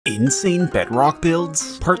Insane Bedrock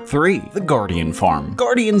builds? Part 3, the Guardian Farm.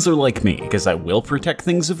 Guardians are like me, because I will protect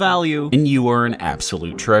things of value, and you are an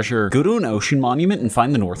absolute treasure. Go to an ocean monument and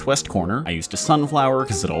find the northwest corner. I used a sunflower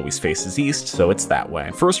because it always faces east, so it's that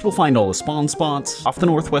way. First we'll find all the spawn spots. Off the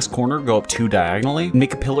northwest corner, go up 2 diagonally, and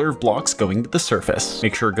make a pillar of blocks going to the surface.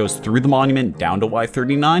 Make sure it goes through the monument down to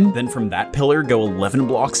Y39, then from that pillar go 11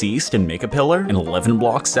 blocks east and make a pillar, and 11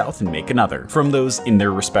 blocks south and make another. From those in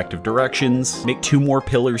their respective directions, make 2 more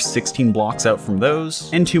pillars 16 blocks out from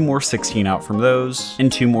those, and 2 more 16 out from those,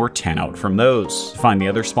 and 2 more 10 out from those. To find the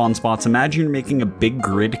other spawn spots, imagine you're making a big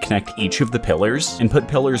grid to connect each of the pillars, and put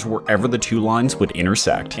pillars wherever the 2 lines would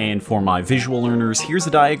intersect. And for my visual learners, here's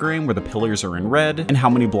a diagram where the pillars are in red, and how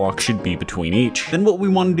many blocks should be between each. Then what we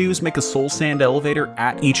want to do is make a soul sand elevator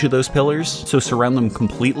at each of those pillars, so surround them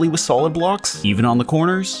completely with solid blocks, even on the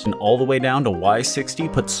corners, and all the way down to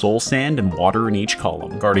Y60, put soul sand and water in each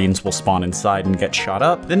column. Guardians will spawn inside and get shot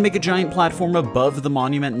up, then make a giant platform above the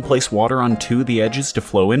monument and place water on 2 of the edges to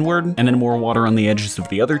flow inward, and then more water on the edges of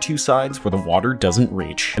the other 2 sides where the water doesn't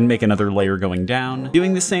reach. And make another layer going down,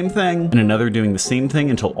 doing the same thing, and another doing the same thing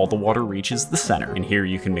until all the water reaches the center. And here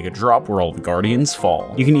you can make a drop where all the guardians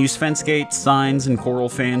fall. You can use fence gates, signs, and coral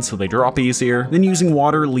fans so they drop easier. Then using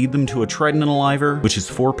water, lead them to a trident analyzer, which is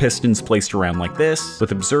 4 pistons placed around like this,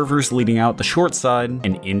 with observers leading out the short side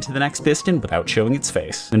and into the next piston without showing its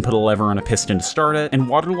face. Then put a lever on a piston to start it, and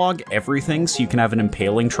waterlog everything so you can have an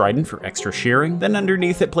impaling trident for extra shearing. Then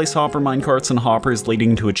underneath it, place hopper minecarts and hoppers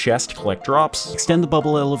leading to a chest to collect drops. Extend the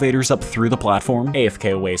bubble elevators up through the platform.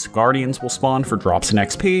 AFK away so guardians will spawn for drops and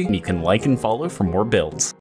XP, and you can like and follow for more builds.